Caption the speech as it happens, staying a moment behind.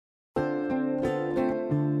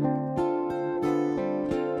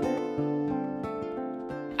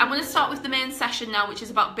going to start with the main session now, which is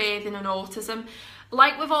about bathing and autism.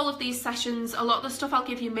 Like with all of these sessions, a lot of the stuff I'll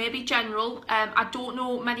give you may be general. I don't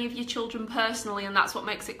know many of your children personally, and that's what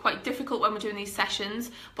makes it quite difficult when we're doing these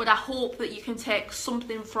sessions, but I hope that you can take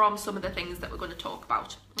something from some of the things that we're going to talk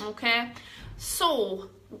about. Okay, so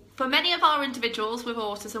for many of our individuals with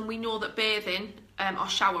autism, we know that bathing or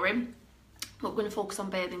showering, but we're going to focus on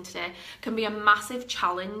bathing today, can be a massive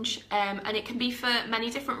challenge, and it can be for many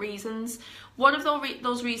different reasons. One of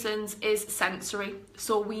those reasons is sensory.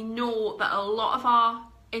 So we know that a lot of our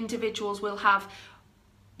individuals will have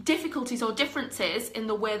difficulties or differences in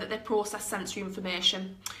the way that they process sensory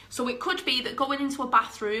information. So it could be that going into a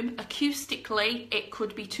bathroom, acoustically, it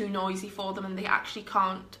could be too noisy for them and they actually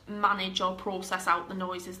can't manage or process out the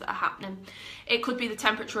noises that are happening. It could be the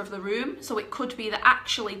temperature of the room. So it could be that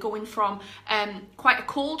actually going from quite a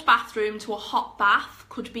cold bathroom to a hot bath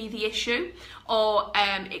could be the issue. Or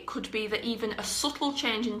it could be that even a subtle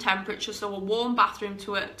change in temperature, so a warm bathroom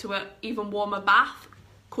to a even warmer bath,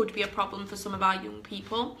 could be a problem for some of our young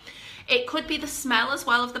people. It could be the smell as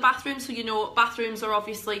well of the bathroom. So, you know, bathrooms are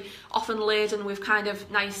obviously often laden with kind of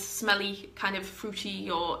nice, smelly, kind of fruity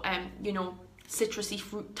or, you know, citrusy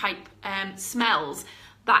fruit type smells.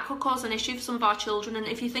 That could cause an issue for some of our children. And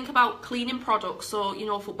if you think about cleaning products, so, you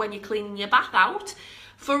know, for when you're cleaning your bath out,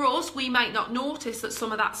 for us, we might not notice that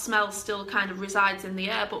some of that smell still kind of resides in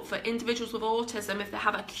the air, but for individuals with autism, if they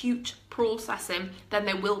have acute processing, then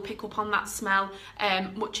they will pick up on that smell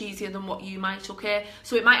much easier than what you might, okay?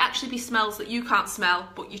 So it might actually be smells that you can't smell,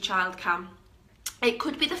 but your child can. It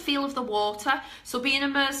could be the feel of the water. So being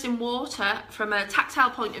immersed in water from a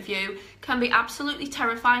tactile point of view can be absolutely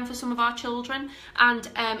terrifying for some of our children, and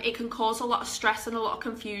it can cause a lot of stress and a lot of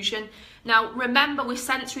confusion. Now, remember, with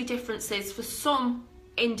sensory differences, for some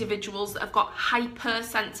individuals that have got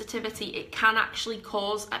hypersensitivity, it can actually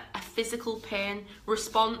cause a physical pain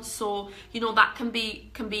response. So, you know, that can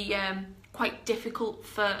be quite difficult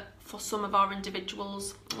for some of our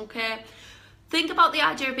individuals, okay? Think about the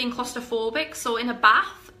idea of being claustrophobic. So in a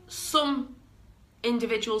bath, some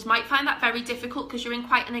individuals might find that very difficult because you're in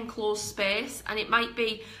quite an enclosed space, and it might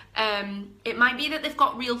be that they've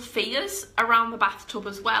got real fears around the bathtub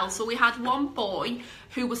as well. So we had one boy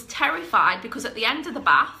who was terrified because at the end of the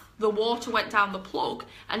bath the water went down the plug,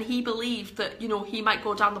 and he believed that, you know, he might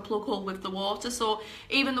go down the plug hole with the water. So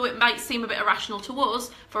even though it might seem a bit irrational to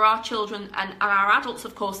us, for our children and our adults,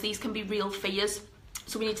 of course, these can be real fears,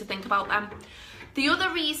 so we need to think about them. The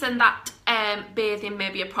other reason that bathing may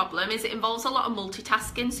be a problem is it involves a lot of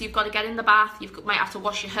multitasking. So you've got to get in the bath, you might have to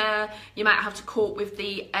wash your hair, you might have to cope with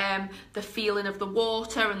the feeling of the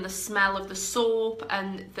water and the smell of the soap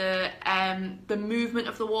and the movement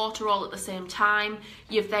of the water all at the same time.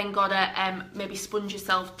 You've then got to maybe sponge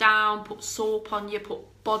yourself down, put soap on you, put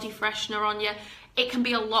body freshener on you. It can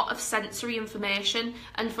be a lot of sensory information,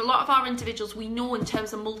 and for a lot of our individuals, we know in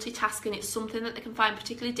terms of multitasking, it's something that they can find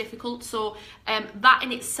particularly difficult. So that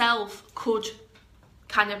in itself could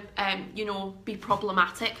kind of, you know, be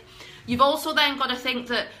problematic. You've also then got to think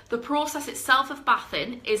that the process itself of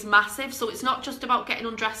bathing is massive. So it's not just about getting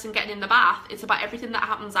undressed and getting in the bath, it's about everything that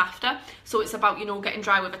happens after. So it's about, you know, getting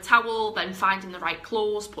dry with a towel, then finding the right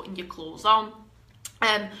clothes, putting your clothes on.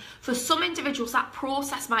 For some individuals, that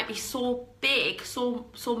process might be so big, so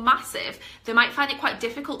massive, they might find it quite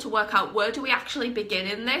difficult to work out, where do we actually begin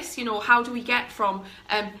in this? You know, how do we get from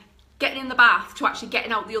getting in the bath to actually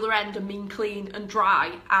getting out the other end and being clean and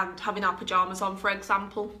dry and having our pyjamas on, for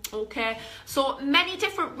example, okay? So many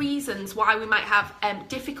different reasons why we might have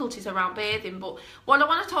difficulties around bathing, but what I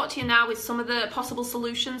want to talk to you now is some of the possible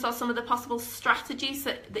solutions or some of the possible strategies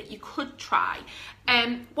that you could try.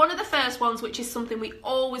 One of the first ones, which is something we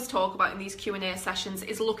always talk about in these Q&A sessions,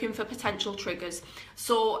 is looking for potential triggers.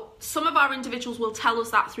 So some of our individuals will tell us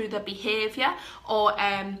that through their behaviour or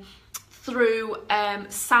through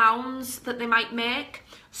sounds that they might make.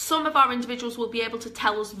 Some of our individuals will be able to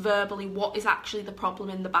tell us verbally what is actually the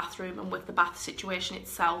problem in the bathroom and with the bath situation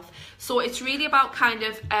itself. So it's really about kind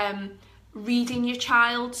of reading your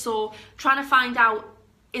child. So trying to find out,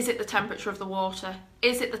 is it the temperature of the water?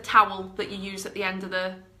 Is it the towel that you use at the end of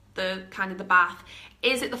the kind of the bath?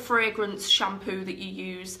 Is it the fragrance shampoo that you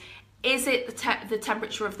use? Is it the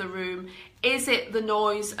temperature of the room? Is it the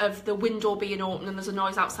noise of the window being open and there's a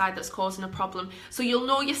noise outside that's causing a problem? So you'll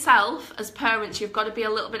know yourself as parents, you've got to be a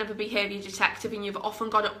little bit of a behaviour detective, and you've often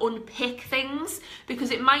got to unpick things, because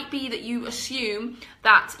it might be that you assume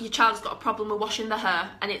that your child's got a problem with washing their hair,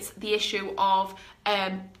 and it's the issue of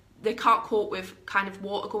they can't cope with kind of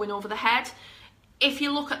water going over the head. if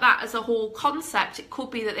you look at that as a whole concept, it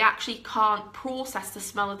could be that they actually can't process the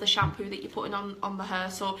smell of the shampoo that you're putting on the hair.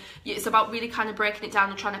 So it's about really kind of breaking it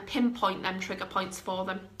down and trying to pinpoint them trigger points for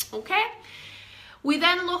them. Okay. We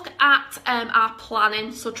then look at our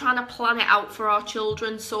planning, so trying to plan it out for our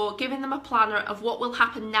children. So giving them a planner of what will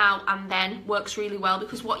happen now and then works really well,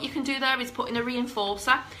 because what you can do there is put in a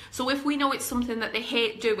reinforcer. So if we know it's something that they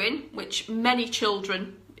hate doing, which many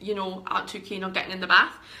children, you know, aren't too keen on getting in the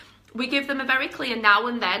bath, we give them a very clear now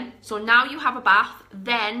and then. So now you have a bath,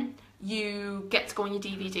 then you get to go on your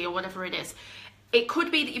DVD or whatever it is. It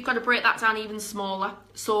could be that you've got to break that down even smaller.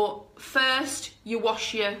 So first you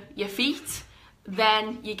wash your feet,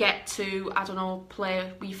 then you get to, I don't know, play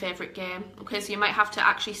your favourite game. Okay, so you might have to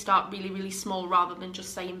actually start really, really small rather than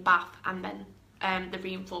just saying bath and then the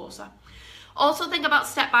reinforcer. Also think about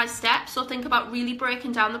step by step, so think about really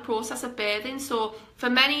breaking down the process of bathing. So for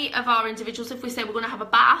many of our individuals, if we say we're going to have a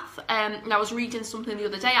bath, and I was reading something the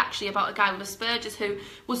other day actually about a guy with Asperger's who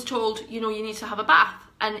was told, you know, you need to have a bath,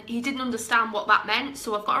 and he didn't understand what that meant.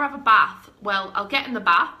 So I've got to have a bath. Well, I'll get in the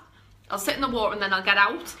bath, I'll sit in the water, and then I'll get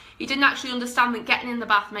out. He didn't actually understand that getting in the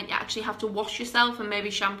bath meant you actually have to wash yourself and maybe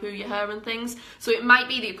shampoo your hair and things. So it might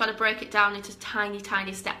be that you've got to break it down into tiny,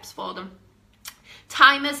 tiny steps for them.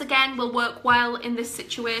 Timers, again, will work well in this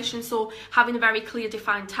situation, so having a very clear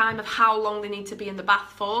defined time of how long they need to be in the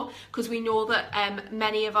bath for, because we know that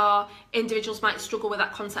many of our individuals might struggle with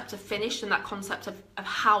that concept of finished and that concept of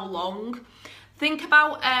how long. Think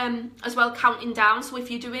about as well counting down. So if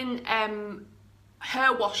you're doing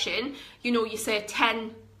hair washing, you know, you say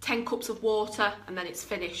 10 cups of water and then it's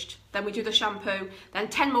finished. Then we do the shampoo, then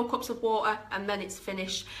 10 more cups of water and then it's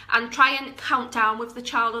finished. And try and count down with the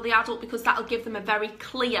child or the adult, because that'll give them a very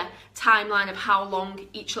clear timeline of how long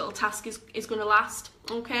each little task is going to last.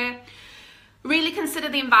 Okay. Really consider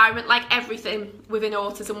the environment. Like everything within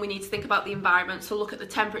autism, we need to think about the environment. So look at the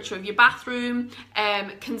temperature of your bathroom,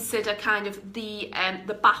 consider kind of the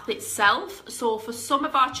bath itself. So for some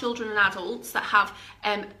of our children and adults that have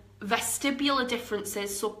vestibular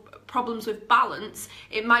differences, so problems with balance,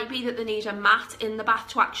 it might be that they need a mat in the bath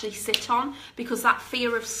to actually sit on, because that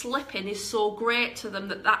fear of slipping is so great to them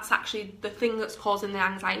that that's actually the thing that's causing the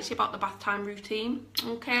anxiety about the bath time routine.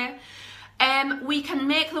 Okay. We can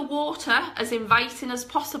make the water as inviting as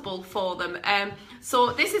possible for them.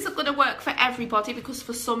 So this isn't going to work for everybody, because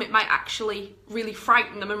for some it might actually really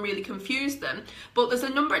frighten them and really confuse them. But there's a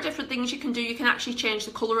number of different things you can do. You can actually change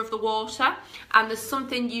the colour of the water, and there's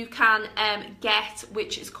something you can get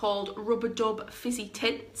which is called Rubber Dub Fizzy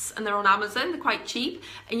Tints, and they're on Amazon. They're quite cheap,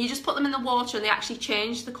 and you just put them in the water and they actually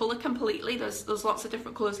change the colour completely. There's lots of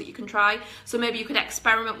different colours that you can try, so maybe you could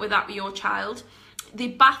experiment with that with your child. The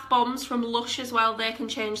bath bombs from Lush as well, they can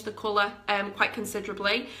change the colour quite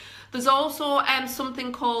considerably. There's also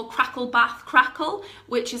something called Crackle Bath Crackle,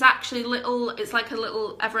 which is actually it's like a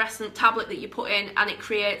little effervescent tablet that you put in, and it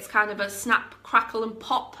creates kind of a snap, crackle and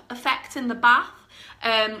pop effect in the bath.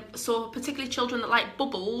 So particularly children that like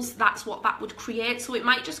bubbles, that's what that would create. So it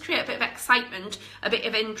might just create a bit of excitement, a bit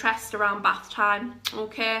of interest around bath time.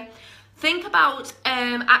 Okay. Think about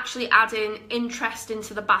actually adding interest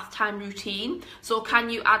into the bath time routine. So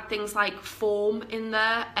can you add things like foam in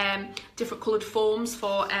there, different coloured foams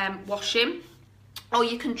for washing, or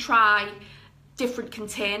you can try different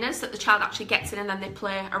containers that the child actually gets in and then they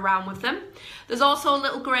play around with them. There's also a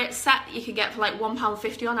little great set that you can get for like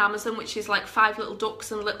 £1.50 on Amazon, which is like 5 little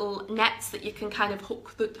ducks and little nets that you can kind of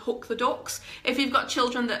hook the ducks. If you've got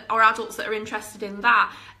children that or adults that are interested in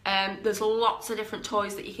that, there's lots of different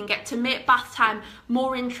toys that you can get to make bath time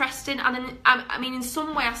more interesting. And I mean, in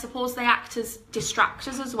some way, I suppose they act as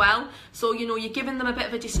distractors as well. So, you know, you're giving them a bit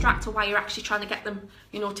of a distractor while you're actually trying to get them,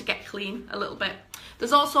 you know, to get clean a little bit.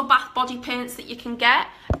 There's also bath body paints that you can get,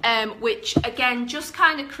 which again just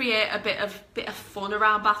kind of create a bit of fun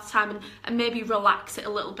around bath time and maybe relax it a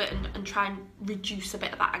little bit and try and reduce a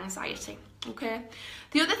bit of that anxiety. Okay.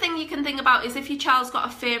 The other thing you can think about is if your child's got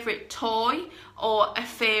a favourite toy or a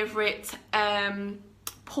favourite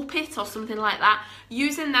puppet or something like that,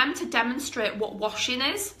 using them to demonstrate what washing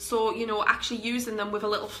is. So, you know, actually using them with a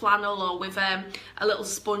little flannel or with a little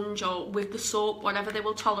sponge or with the soap, whatever they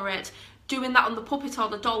will tolerate. Doing that on the puppet or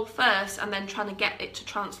the doll first and then trying to get it to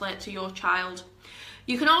translate to your child.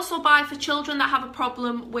 You can also buy for children that have a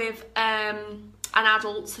problem with and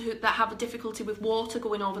adults that have a difficulty with water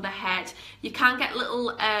going over their head. You can get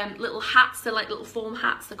little hats. They're like little foam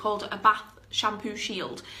hats. They're called a bath shampoo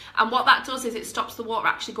shield, and what that does is it stops the water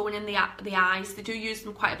actually going in the eyes. They do use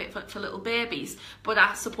them quite a bit for little babies, but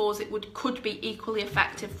I suppose it could be equally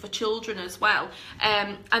effective for children as well.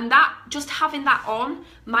 And that just having that on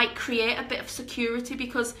might create a bit of security,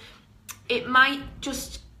 because it might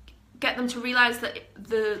just get them to realise that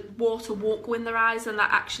the water won't go in their eyes, and that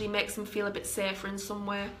actually makes them feel a bit safer in some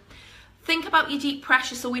way. Think about your deep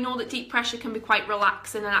pressure. So we know that deep pressure can be quite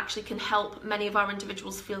relaxing and actually can help many of our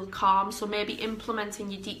individuals feel calm. So maybe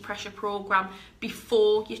implementing your deep pressure program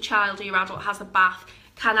before your child or your adult has a bath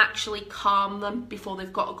can actually calm them before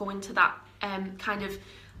they've got to go into that kind of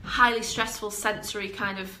highly stressful sensory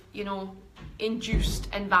kind of, you know, induced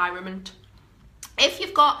environment. If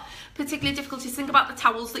you've got particular difficulties, think about the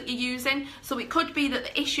towels that you're using. So it could be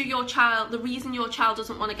that the reason your child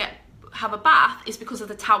doesn't want to have a bath is because of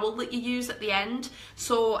the towel that you use at the end.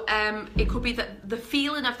 So it could be that the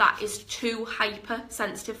feeling of that is too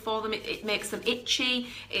hypersensitive for them. It makes them itchy.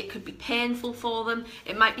 It could be painful for them.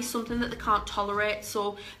 It might be something that they can't tolerate.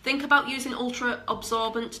 So think about using ultra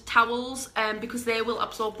absorbent towels because they will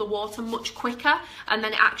absorb the water much quicker, and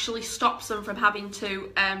then it actually stops them from having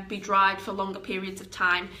to be dried for longer periods of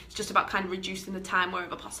time. It's just about kind of reducing the time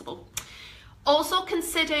wherever possible. Also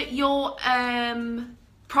consider your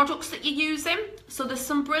products that you're using. So there's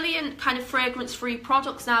some brilliant kind of fragrance-free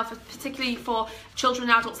products now, particularly for children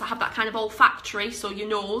and adults that have that kind of olfactory, so your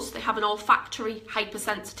nose, they have an olfactory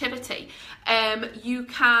hypersensitivity. You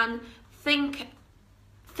can think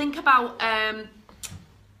about,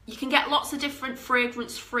 you can get lots of different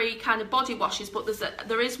fragrance-free kind of body washes, but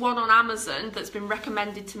there is one on Amazon that's been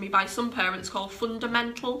recommended to me by some parents called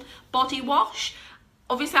Fundamental Body Wash.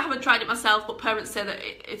 Obviously, I haven't tried it myself, but parents say that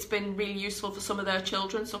it's been really useful for some of their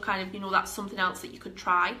children. So kind of, you know, that's something else that you could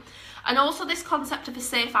try. And also this concept of a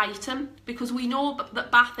safe item, because we know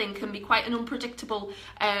that bathing can be quite an unpredictable,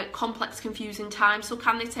 complex, confusing time. So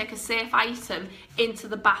can they take a safe item into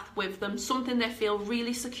the bath with them, something they feel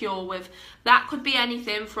really secure with? That could be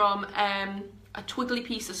anything from a twiggly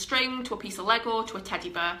piece of string to a piece of Lego to a teddy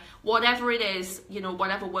bear. Whatever it is, you know,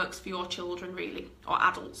 whatever works for your children really, or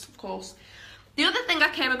adults, of course. The other thing I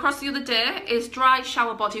came across the other day is dry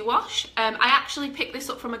shower body wash. I actually picked this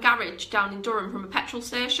up from a garage down in Durham from a petrol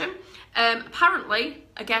station. Apparently,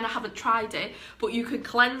 again, I haven't tried it, but you can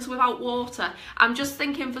cleanse without water. I'm just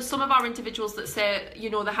thinking for some of our individuals that say, you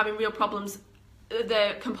know, they're having real problems,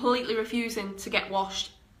 they're completely refusing to get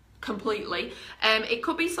washed completely. It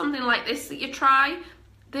could be something like this that you try.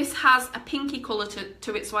 This has a pinky colour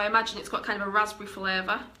to it, so I imagine it's got kind of a raspberry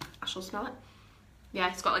flavour. I shall smell it. Yeah,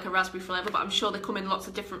 it's got like a raspberry flavour, but I'm sure they come in lots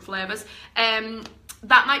of different flavours.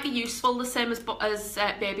 That might be useful, the same as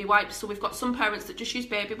baby wipes. So we've got some parents that just use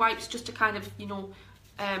baby wipes just to kind of, you know,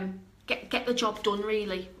 get the job done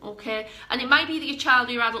really, okay? And it might be that your child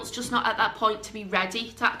or your adult's just not at that point to be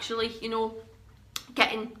ready to actually, you know,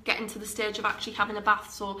 get into the stage of actually having a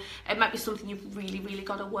bath. So it might be something you've really, really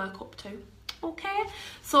got to work up to. Okay,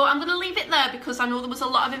 so I'm going to leave it there because I know there was a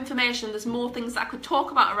lot of information. There's more things that I could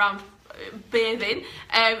talk about around bathing.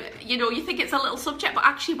 You know, you think it's a little subject, but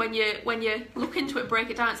actually when you look into it,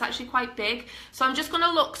 break it down, it's actually quite big. So I'm just going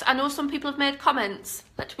to look. I know some people have made comments.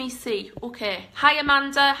 Let me see. Okay, hi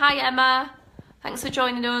Amanda, hi Emma, thanks for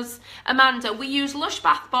joining us. Amanda, we use Lush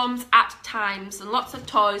bath bombs at times and lots of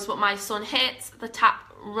toys, but my son hates the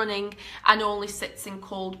tap running and only sits in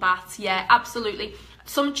cold baths. Yeah, absolutely.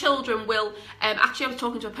 Some children will, actually I was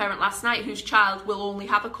talking to a parent last night whose child will only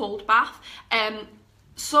have a cold bath.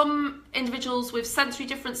 Some individuals with sensory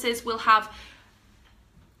differences will have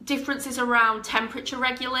differences around temperature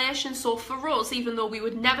regulation. So for us, even though we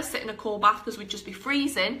would never sit in a cold bath because we'd just be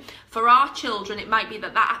freezing, for our children it might be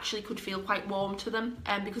that actually could feel quite warm to them,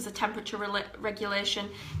 because the temperature regulation,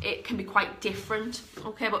 it can be quite different.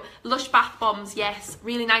 Okay, but Lush bath bombs, yes,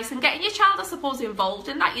 really nice. And getting your child, I suppose, involved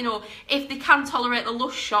in that, you know, if they can tolerate the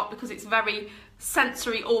Lush shot, because it's very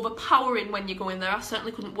sensory overpowering when you go in there. I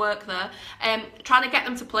certainly couldn't work there. Trying to get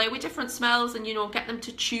them to play with different smells and, you know, get them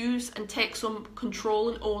to choose and take some control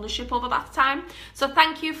and ownership over bath time. So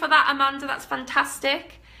thank you for that, Amanda, that's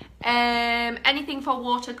fantastic. Anything for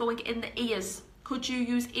water going in the ears? Could you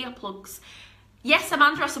use earplugs? Yes,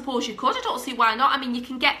 Amanda, I suppose you could. I don't see why not. I mean, you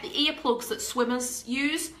can get the earplugs that swimmers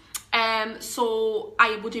use. So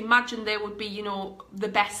I would imagine they would be, you know, the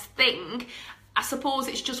best thing. I suppose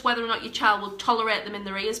it's just whether or not your child will tolerate them in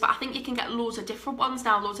their ears, but I think you can get loads of different ones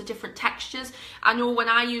now, loads of different textures. I know when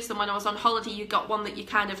I used them when I was on holiday, you got one that you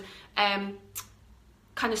kind of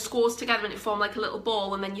scores together and it formed like a little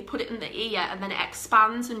ball, and then you put it in the ear and then it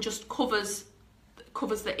expands and just covers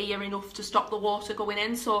the ear enough to stop the water going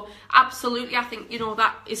in. So absolutely, I think, you know,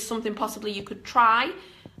 that is something possibly you could try.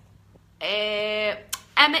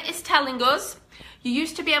 Emma is telling us, you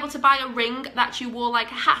used to be able to buy a ring that you wore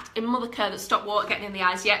like a hat in Mothercare that stopped water getting in the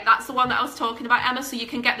eyes. Yeah, that's the one that I was talking about, Emma. So you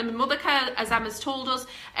can get them in Mothercare, as Emma's told us,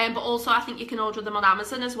 but also I think you can order them on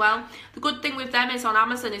Amazon as well. The good thing with them is on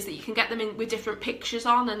Amazon is that you can get them in with different pictures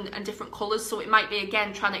on and different colours. So it might be,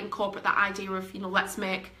 again, trying to incorporate that idea of, you know, let's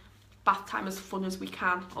make bath time as fun as we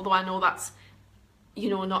can. Although I know that's,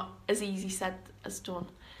 you know, not as easy said as done.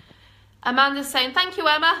 Amanda's saying, thank you,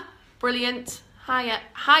 Emma. Brilliant.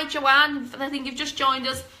 Hi Joanne, I think you've just joined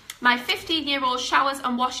us. My 15-year-old showers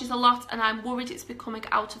and washes a lot and I'm worried it's becoming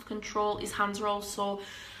out of control. His hands are all sore.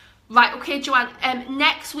 Right, okay, Joanne,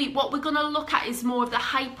 next week what we're going to look at is more of the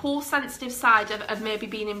hyposensitive side of maybe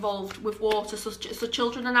being involved with water. So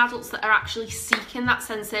children and adults that are actually seeking that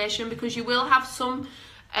sensation, because you will have some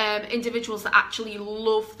individuals that actually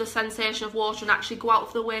love the sensation of water and actually go out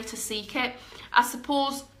of their way to seek it. I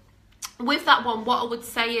suppose with that one, what I would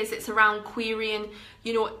say is it's around querying,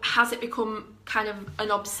 you know, has it become kind of an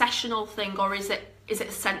obsessional thing, or is it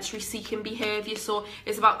a sensory seeking behaviour? So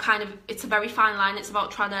it's about kind of, it's a very fine line. It's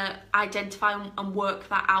about trying to identify and work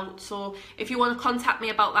that out. So if you want to contact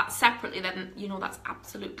me about that separately, then, you know, that's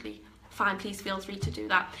absolutely fine. Please feel free to do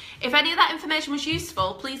that. If any of that information was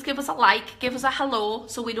useful, please give us a like, give us a hello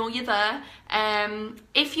so we know you're there.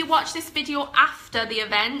 If you watch this video after the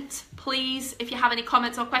event, please, if you have any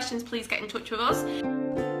comments or questions, please get in touch with us.